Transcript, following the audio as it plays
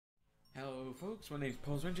Hello folks, my name is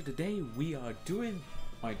Polis. Today we are doing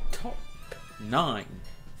my top 9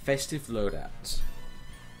 festive loadouts.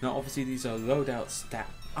 Now obviously these are loadouts that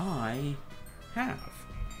I have.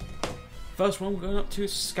 First one we're going up to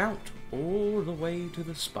Scout all the way to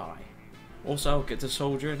the Spy. Also I'll get to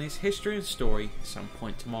Soldier and his history and story at some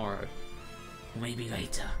point tomorrow. Or maybe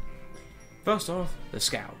later. First off, the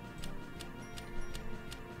Scout.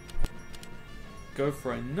 Go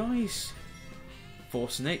for a nice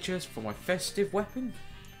Force of Natures for my festive weapon.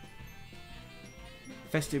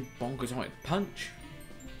 Festive Bongozoic Punch.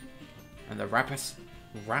 And the Rap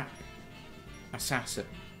Assassin.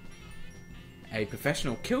 A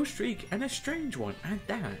professional kill streak and a strange one at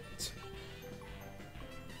that.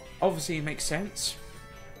 Obviously it makes sense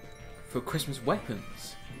for Christmas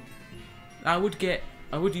weapons. I would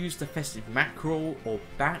use the festive mackerel or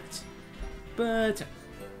bat, but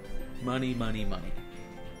money.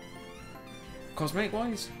 Cosmetic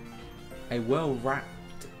wise, a well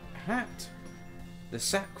wrapped hat, the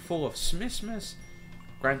sack full of Smithmas,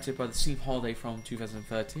 granted by the Steam Holiday from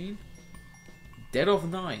 2013, Dead of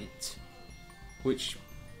Night, which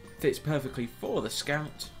fits perfectly for the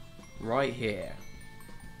Scout, right here.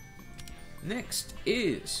 Next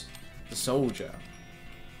is the Soldier.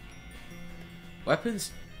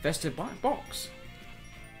 Weapons, festive black box,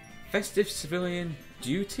 festive civilian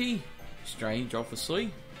duty, strange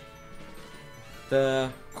obviously.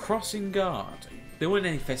 The Crossing Guard. There weren't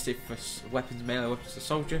any festive for weapons, melee weapons for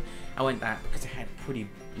Soldier. I went that because it had pretty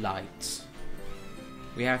lights.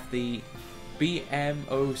 We have the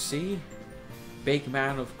BMOC, Big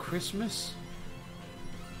Man of Christmas,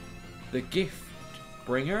 the Gift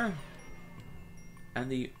Bringer,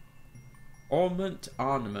 and the Ornament.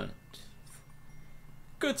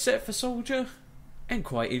 Good set for Soldier, and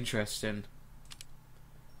quite interesting.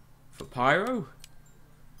 For Pyro,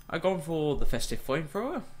 I've gone for the festive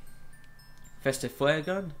flamethrower, festive flare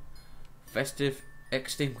gun, festive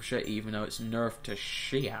extinguisher even though it's nerfed to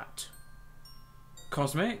shit.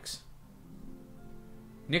 Cosmetics,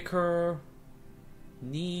 knickerwear,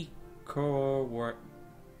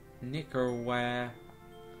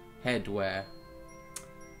 headwear,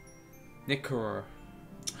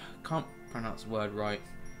 can't pronounce the word right.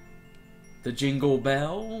 The Jingle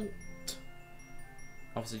Belt,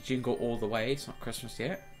 obviously jingle all the way, it's not Christmas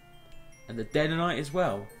yet. And the Dead of Night as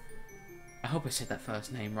well. I hope I said that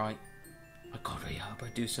first name right. I God, really hope I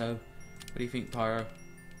do so. What do you think, Pyro?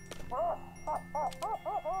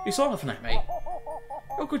 You're laughing at me.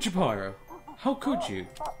 How could you, Pyro? How could you?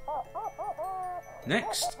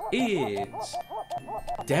 Next is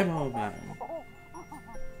Demo Man.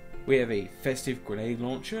 We have a festive grenade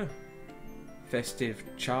launcher, festive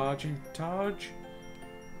charge and targe,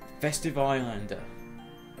 festive Islander.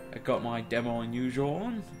 I got my Demo Unusual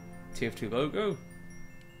on, TF2 logo,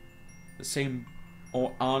 the same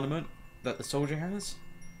ornament that the Soldier has,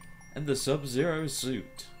 and the Sub-Zero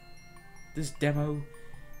suit. This demo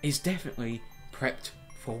is definitely prepped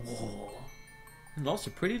for war, and lots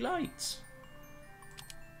of pretty lights.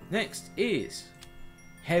 Next is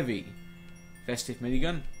Heavy, festive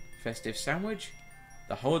minigun, festive sandwich,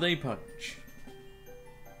 the Holiday Punch.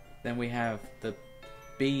 Then we have the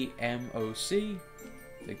BMOC,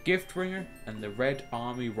 the Gift Ringer, and the Red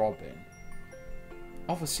Army Robin.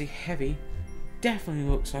 Obviously Heavy definitely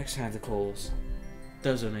looks like Santa Claus,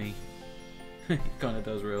 doesn't he? He kinda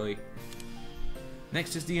does really.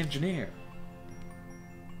 Next is the Engineer.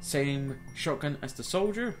 Same shotgun as the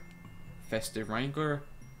Soldier, festive Wrangler,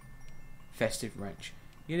 festive wrench.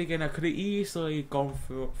 Yet again I could have easily gone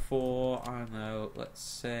for I don't know, let's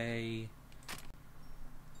say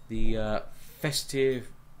the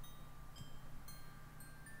festive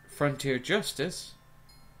Frontier Justice,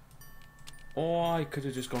 or I could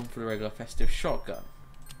have just gone for the regular festive shotgun,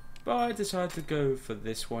 but I decided to go for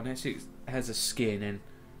this one as it has a skin and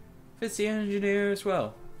fits the Engineer as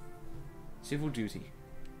well. Civil Duty,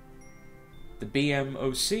 the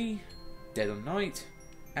BMOC, Dead of Night,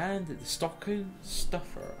 and the Stocking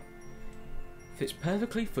Stuffer. Fits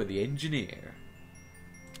perfectly for the Engineer.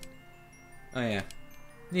 Oh yeah,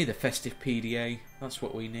 need a festive PDA, that's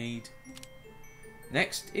what we need.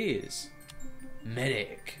 Next is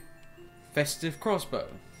Medic, festive crossbow,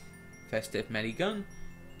 festive medigun,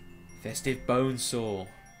 festive bone saw.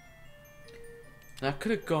 Now I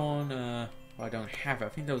could have gone, well, I don't have it, I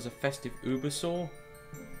think there was a festive uber saw.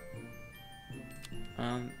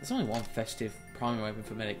 There's only one festive primary weapon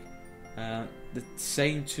for Medic. The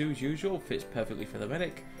same two as usual, fits perfectly for the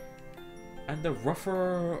Medic. And the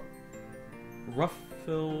ruffled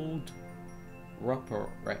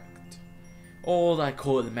Rupperect, or I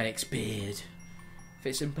call it the Medic's beard.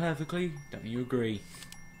 Fits him perfectly, don't you agree?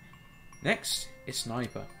 Next is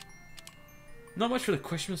Sniper. Not much for the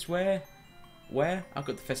Christmas wear. I've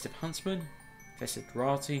got the Festive Huntsman, Festive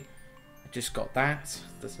Dorati. I just got that,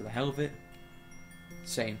 just for the hell of it.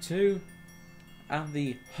 Same too. And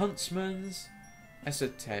the Huntsman's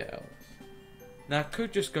Esoteric. Now I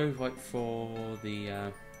could just go like for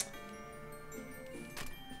the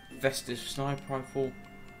Festive Sniper Rifle,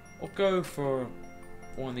 or go for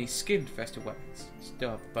one of these skinned festive weapons.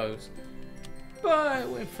 Still have bows. But I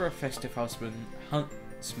went for a Festive Huntsman,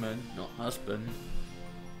 not husband,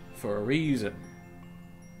 for a reason.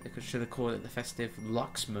 They should have called it the Festive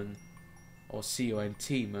Luxman, or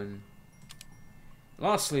CONT-man.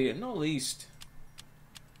 Lastly, and not least,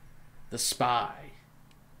 the Spy.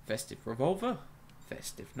 Festive Revolver,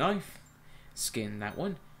 Festive Knife, skin that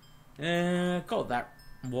one. Got that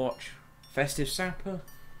watch, Festive Sapper,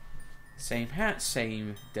 same hat,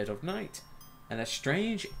 same Dead of Night, and a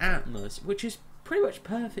strange Atlas, which is pretty much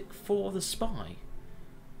perfect for the Spy.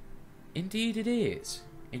 Indeed it is.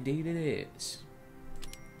 Indeed it is.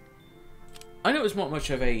 I know it's not much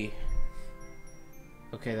of a...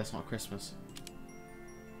 Okay, that's not Christmas.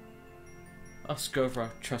 Let's go for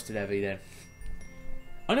a Trusted Evie then.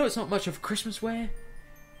 I know it's not much of Christmas wear,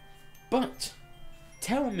 but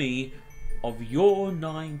tell me of your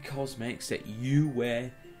 9 cosmetics that you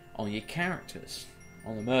wear on your characters,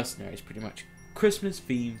 on the mercenaries, pretty much Christmas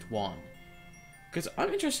themed one. Because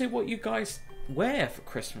I'm interested in what you guys wear for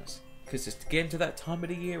Christmas, because it's getting to that time of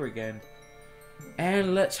the year again.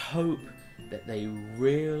 And let's hope that they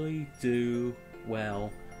really do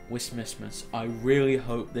well with Christmas. I really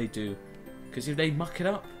hope they do, because if they muck it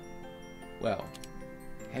up, well,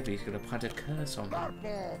 Heavy's gonna put a curse on them.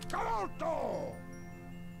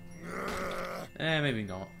 Maybe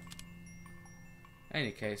not.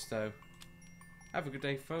 Any case though, have a good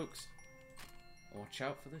day folks. Watch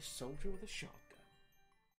out for this soldier with a shotgun.